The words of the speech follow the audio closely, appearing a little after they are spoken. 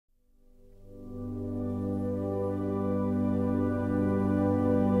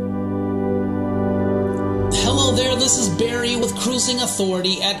this is Barry with Cruising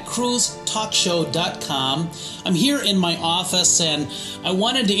Authority at cruisetalkshow.com. I'm here in my office, and I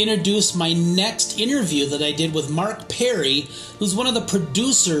wanted to introduce my next interview that I did with Mark Perry, who's one of the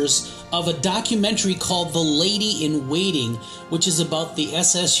producers of a documentary called The Lady in Waiting, which is about the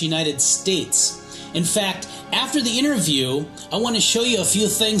SS United States. In fact, after the interview, I want to show you a few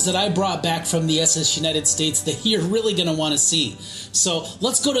things that I brought back from the SS United States that you're really going to want to see. So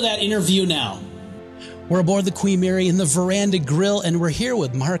let's go to that interview now. We're aboard the Queen Mary in the Veranda Grill, and we're here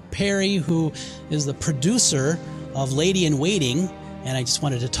with Mark Perry, who is the producer of Lady in Waiting. And I just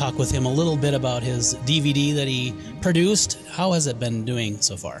wanted to talk with him a little bit about his DVD that he produced. How has it been doing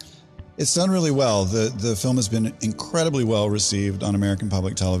so far? It's done really well. The film has been incredibly well received on American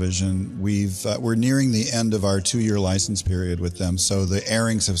public television. We're nearing the end of our 2-year license period with them, so the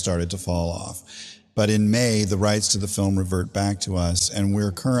airings have started to fall off. But in May, the rights to the film revert back to us, and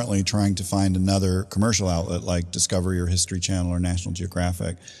we're currently trying to find another commercial outlet like Discovery or History Channel or National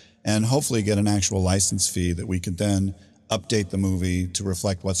Geographic, and hopefully get an actual license fee that we could then update the movie to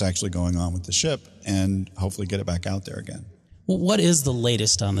reflect what's actually going on with the ship and hopefully get it back out there again. Well, what is the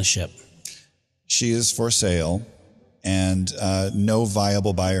latest on the ship? She is for sale, and no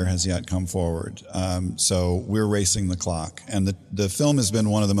viable buyer has yet come forward. So we're racing the clock. And the film has been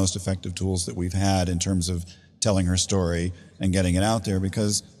one of the most effective tools that we've had in terms of telling her story and getting it out there,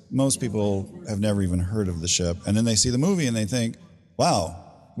 because most people have never even heard of the ship. And then they see the movie and they think, wow,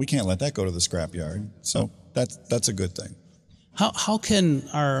 we can't let that go to the scrapyard. So that's a good thing. How can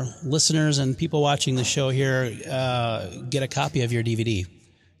our listeners and people watching the show here get a copy of your DVD?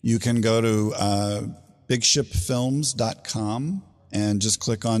 You can go to bigshipfilms.com and just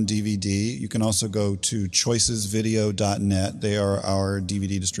click on DVD. You can also go to choicesvideo.net. They are our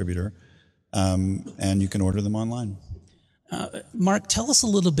DVD distributor, and you can order them online. Mark, tell us a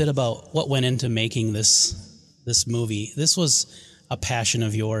little bit about what went into making this movie. This was a passion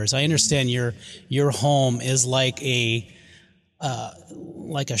of yours. I understand your home is like a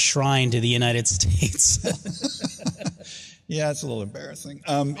shrine to the United States. Yeah, it's a little embarrassing.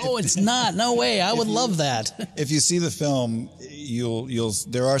 Oh, it's not. No way. I would love that. If you see the film,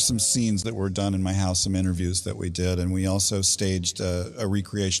 there are some scenes that were done in my house, some interviews that we did, and we also staged a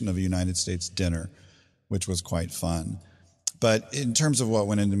recreation of a United States dinner, which was quite fun. But in terms of what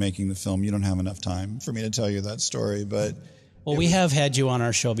went into making the film, you don't have enough time for me to tell you that story. But well, we have had you on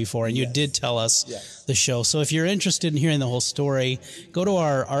our show before, and you did tell us the show. So if you're interested in hearing the whole story, go to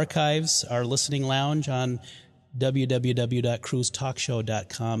our archives, our listening lounge on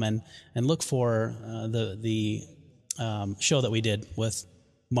www.cruisetalkshow.com and look for the show that we did with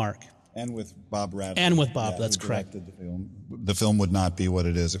Mark. And with Bob Radley. And with Bob, that's correct. The film. The film would not be what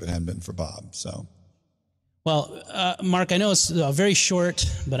it is if it hadn't been for Bob. So, well, Mark, I know it's very short,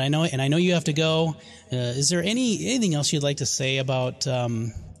 but I know you have to go. Is there anything else you'd like to say about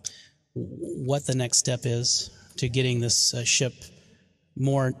what the next step is to getting this ship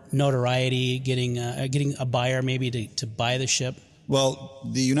more notoriety, getting a buyer maybe to buy the ship? Well,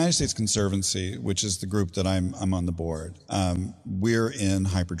 the United States Conservancy, which is the group that I'm on the board, we're in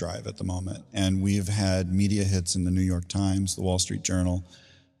hyperdrive at the moment, and we've had media hits in the New York Times, the Wall Street Journal.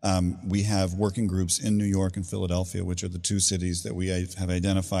 We have working groups in New York and Philadelphia, which are the two cities that we have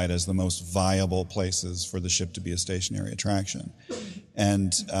identified as the most viable places for the ship to be a stationary attraction.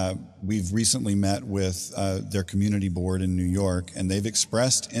 And we've recently met with their community board in New York, and they've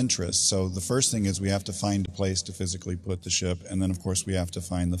expressed interest. So the first thing is we have to find a place to physically put the ship, and then, of course, we have to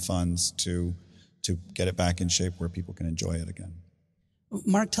find the funds to get it back in shape where people can enjoy it again.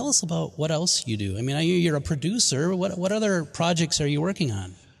 Mark, tell us about what else you do. I mean, you're a producer. What other projects are you working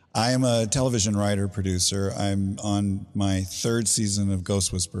on? I am a television writer, producer. I'm on my 3rd season of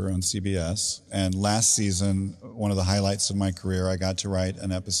Ghost Whisperer on CBS. And last season, one of the highlights of my career, I got to write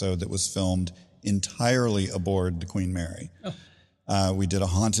an episode that was filmed entirely aboard the Queen Mary. Oh. We did a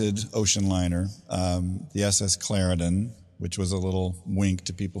haunted ocean liner, the SS Clarendon, which was a little wink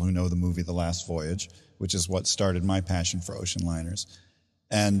to people who know the movie The Last Voyage, which is what started my passion for ocean liners.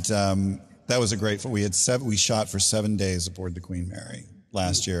 And that was a great, we shot for 7 days aboard the Queen Mary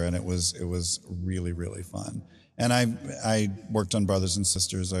last year, and it was really, really fun. And I worked on Brothers and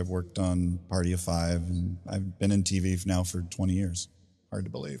Sisters. I've worked on Party of Five, and I've been in TV now for 20 years. Hard to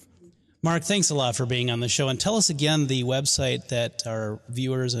believe. Mark, thanks a lot for being on the show. And tell us again the website that our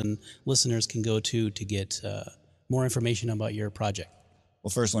viewers and listeners can go to get more information about your project. Well,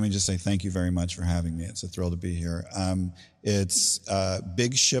 first, let me just say thank you very much for having me. It's a thrill to be here. It's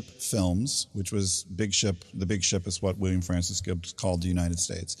Big Ship Films, which was Big Ship. The Big Ship is what William Francis Gibbs called the United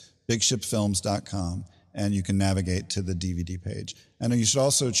States. BigShipFilms.com. and you can navigate to the DVD page. And you should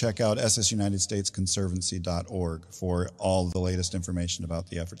also check out ssunitedstatesconservancy.org for all the latest information about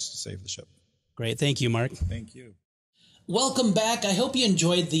the efforts to save the ship. Great. Thank you, Mark. Thank you. Welcome back. I hope you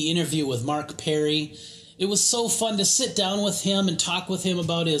enjoyed the interview with Mark Perry. It was so fun to sit down with him and talk with him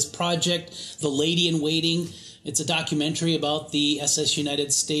about his project, The Lady in Waiting. It's a documentary about the SS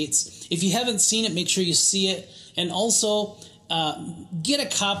United States. If you haven't seen it, make sure you see it. And also, get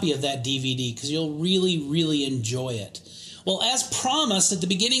a copy of that DVD because you'll really, really enjoy it. Well, as promised at the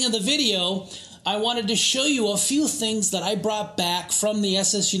beginning of the video, I wanted to show you a few things that I brought back from the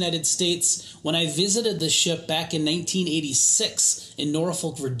SS United States when I visited the ship back in 1986 in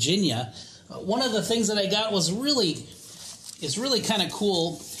Norfolk, Virginia. One of the things that I got was really kind of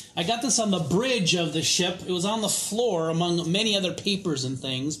cool. I got this on the bridge of the ship. It was on the floor among many other papers and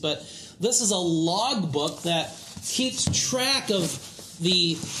things, but this is a logbook that keeps track of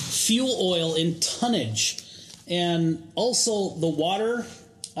the fuel oil in tonnage and also the water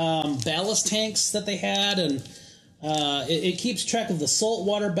ballast tanks that they had, and it keeps track of the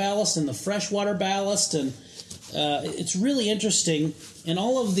saltwater ballast and the freshwater ballast, and it's really interesting. And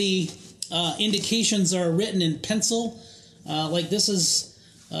all of the indications are written in pencil. Like this is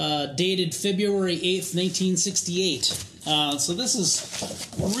dated February 8th, 1968. So this is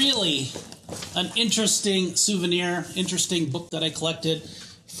really an interesting souvenir, interesting book that I collected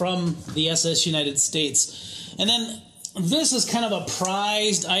from the SS United States. And then this is kind of a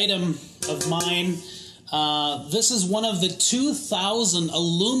prized item of mine. This is one of the 2,000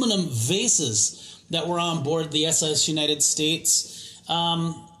 aluminum vases that were on board the SS United States.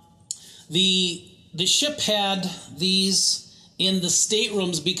 The ship had these in the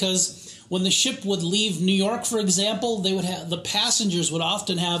staterooms because when the ship would leave New York, for example, the passengers would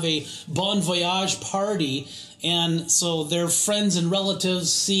often have a bon voyage party, and so their friends and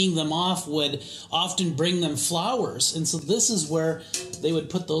relatives seeing them off would often bring them flowers. And so this is where they would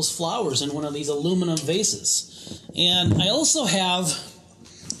put those flowers in one of these aluminum vases. And I also have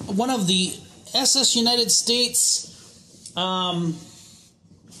one of the SS United States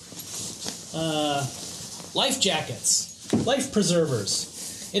life jackets, life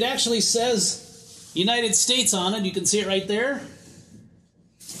preservers. It actually says United States on it. You can see it right there.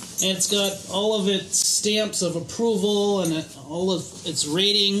 And it's got all of its stamps of approval and all of its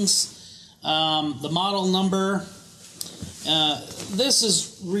ratings, the model number. This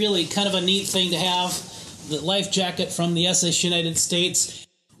is really kind of a neat thing to have, the life jacket from the SS United States.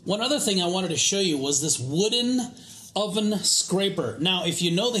 One other thing I wanted to show you was this wooden oven scraper. Now, if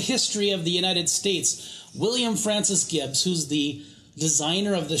you know the history of the United States, William Francis Gibbs, who's the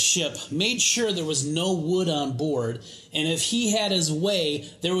designer of the ship, made sure there was no wood on board, and if he had his way,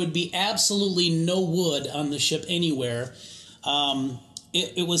 there would be absolutely no wood on the ship anywhere.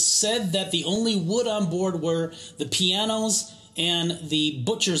 It was said that the only wood on board were the pianos and the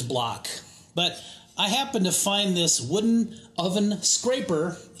butcher's block. But I happened to find this wooden oven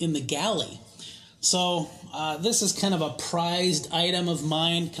scraper in the galley. So this is kind of a prized item of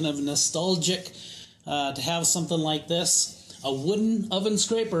mine, kind of nostalgic to have something like this. A wooden oven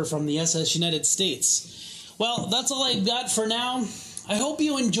scraper from the SS United States. Well, that's all I've got for now. I hope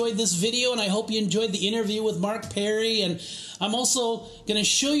you enjoyed this video, and I hope you enjoyed the interview with Mark Perry. And I'm also going to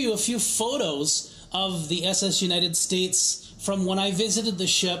show you a few photos of the SS United States from when I visited the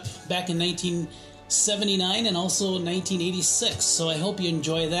ship back in 1979 and also 1986. So I hope you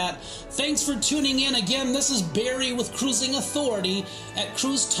enjoy that. Thanks for tuning in. Again, this is Barry with Cruising Authority at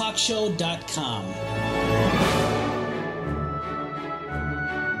cruisetalkshow.com.